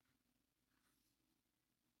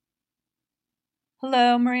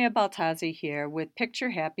Hello, Maria Baltazzi here with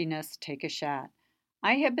Picture Happiness, Take a Shot.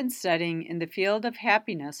 I have been studying in the field of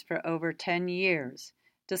happiness for over 10 years,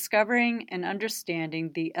 discovering and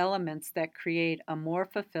understanding the elements that create a more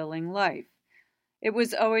fulfilling life. It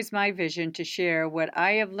was always my vision to share what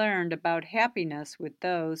I have learned about happiness with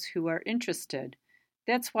those who are interested.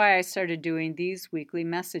 That's why I started doing these weekly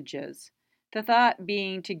messages. The thought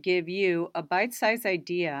being to give you a bite-sized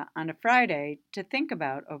idea on a Friday to think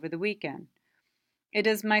about over the weekend. It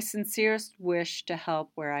is my sincerest wish to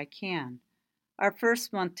help where I can. Our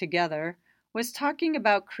first month together was talking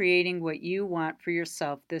about creating what you want for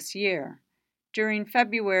yourself this year. During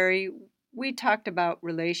February, we talked about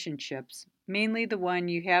relationships, mainly the one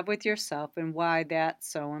you have with yourself and why that's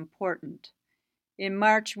so important. In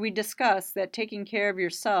March, we discussed that taking care of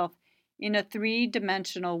yourself in a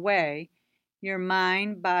three-dimensional way, your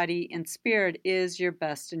mind, body, and spirit, is your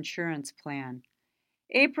best insurance plan.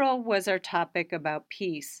 April was our topic about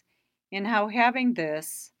peace and how having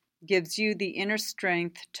this gives you the inner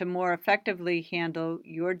strength to more effectively handle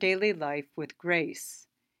your daily life with grace.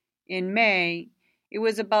 In May, it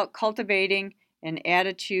was about cultivating an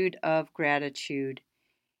attitude of gratitude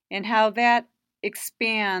and how that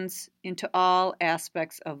expands into all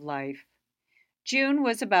aspects of life. June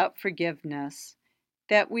was about forgiveness,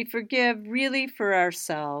 that we forgive really for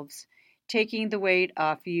ourselves, taking the weight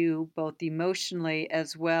off you both emotionally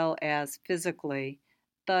as well as physically,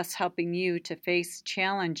 thus helping you to face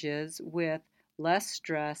challenges with less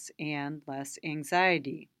stress and less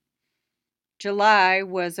anxiety. July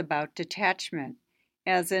was about detachment,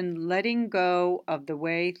 as in letting go of the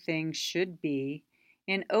way things should be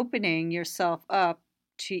and opening yourself up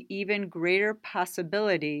to even greater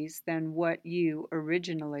possibilities than what you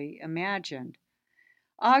originally imagined.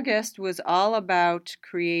 August was all about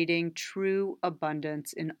creating true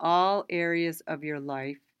abundance in all areas of your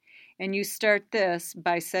life, and you start this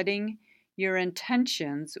by setting your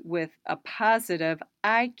intentions with a positive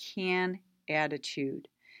I can attitude.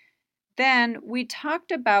 Then we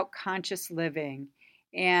talked about conscious living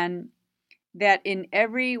and that in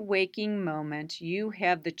every waking moment you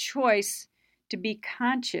have the choice to be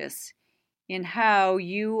conscious in how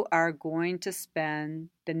you are going to spend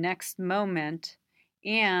the next moment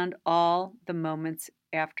and all the moments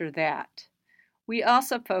after that. We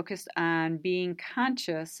also focused on being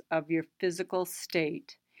conscious of your physical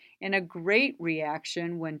state, and a great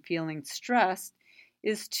reaction when feeling stressed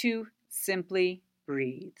is to simply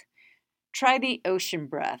breathe. Try the ocean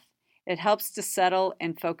breath. It helps to settle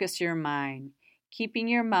and focus your mind, keeping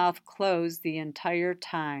your mouth closed the entire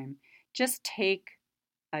time. Just take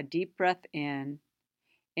a deep breath in,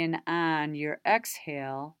 and on your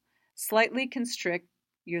exhale, slightly constrict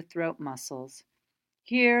your throat muscles.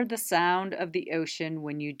 Hear the sound of the ocean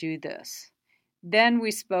when you do this. Then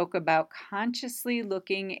we spoke about consciously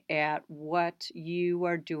looking at what you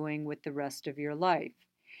are doing with the rest of your life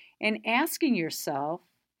and asking yourself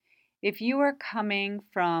if you are coming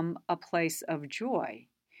from a place of joy.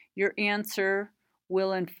 Your answer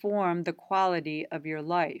will inform the quality of your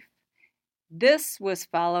life. This was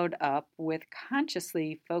followed up with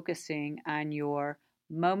consciously focusing on your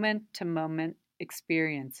moment to moment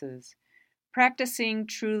experiences, practicing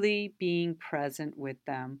truly being present with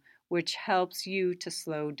them, which helps you to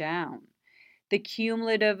slow down. The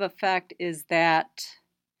cumulative effect is that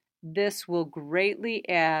this will greatly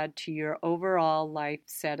add to your overall life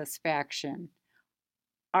satisfaction.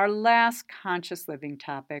 Our last conscious living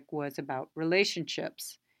topic was about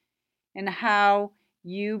relationships and how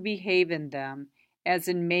you behave in them, as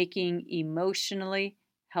in making emotionally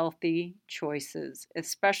healthy choices,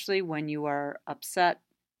 especially when you are upset,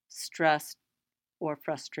 stressed, or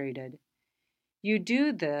frustrated. You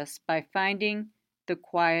do this by finding the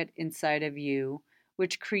quiet inside of you,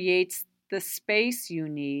 which creates the space you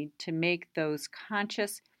need to make those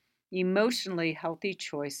conscious, emotionally healthy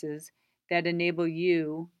choices that enable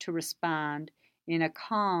you to respond in a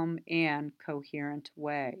calm and coherent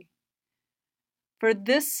way. For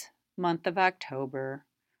this month of October,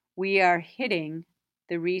 we are hitting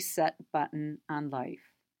the reset button on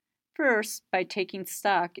life. First, by taking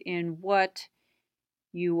stock in what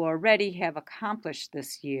you already have accomplished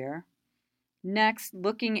this year. Next,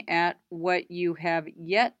 looking at what you have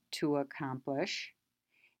yet to accomplish.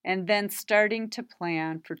 And then starting to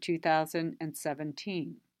plan for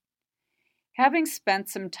 2017. Having spent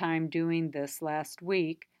some time doing this last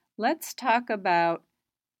week, let's talk about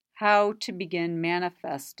how to begin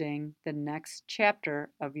manifesting the next chapter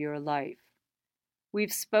of your life.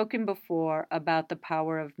 We've spoken before about the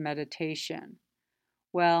power of meditation.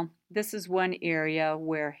 Well, this is one area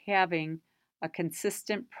where having a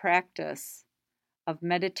consistent practice of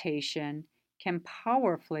meditation can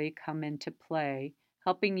powerfully come into play,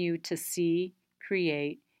 helping you to see,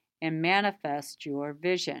 create, and manifest your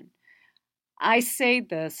vision. I say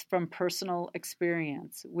this from personal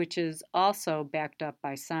experience, which is also backed up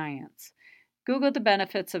by science. Google the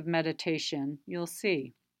benefits of meditation, you'll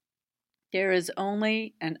see. There is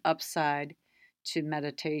only an upside to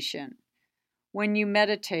meditation. When you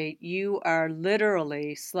meditate, you are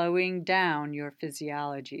literally slowing down your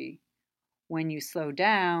physiology. When you slow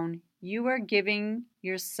down, you are giving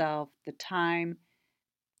yourself the time,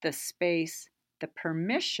 the space, the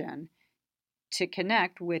permission to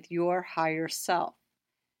connect with your higher self,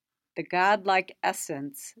 the godlike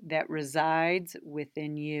essence that resides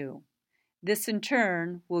within you. This in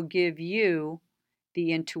turn will give you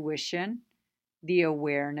the intuition, the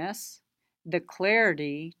awareness, the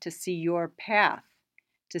clarity to see your path,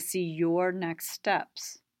 to see your next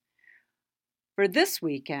steps. For this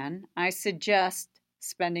weekend, I suggest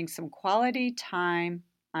spending some quality time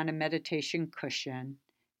on a meditation cushion,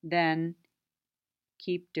 then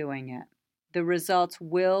keep doing it. The results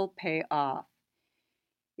will pay off.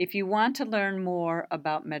 If you want to learn more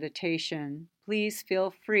about meditation, please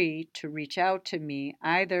feel free to reach out to me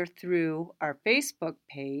either through our Facebook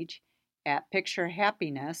page at Picture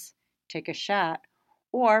Happiness, Take a Shot,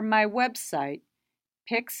 or my website,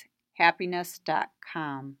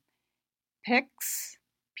 pixhappiness.com. Pix,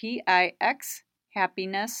 P-I-X,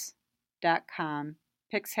 happiness.com.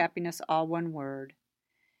 Pix Happiness, all one word.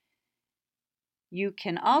 You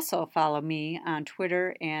can also follow me on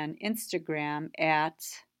Twitter and Instagram at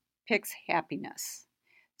Pix Happiness.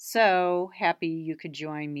 So happy you could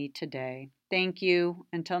join me today. Thank you.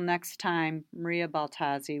 Until next time, Maria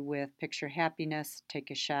Baltazzi with Picture Happiness,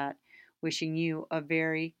 Take a Shot, wishing you a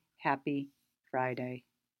very happy Friday.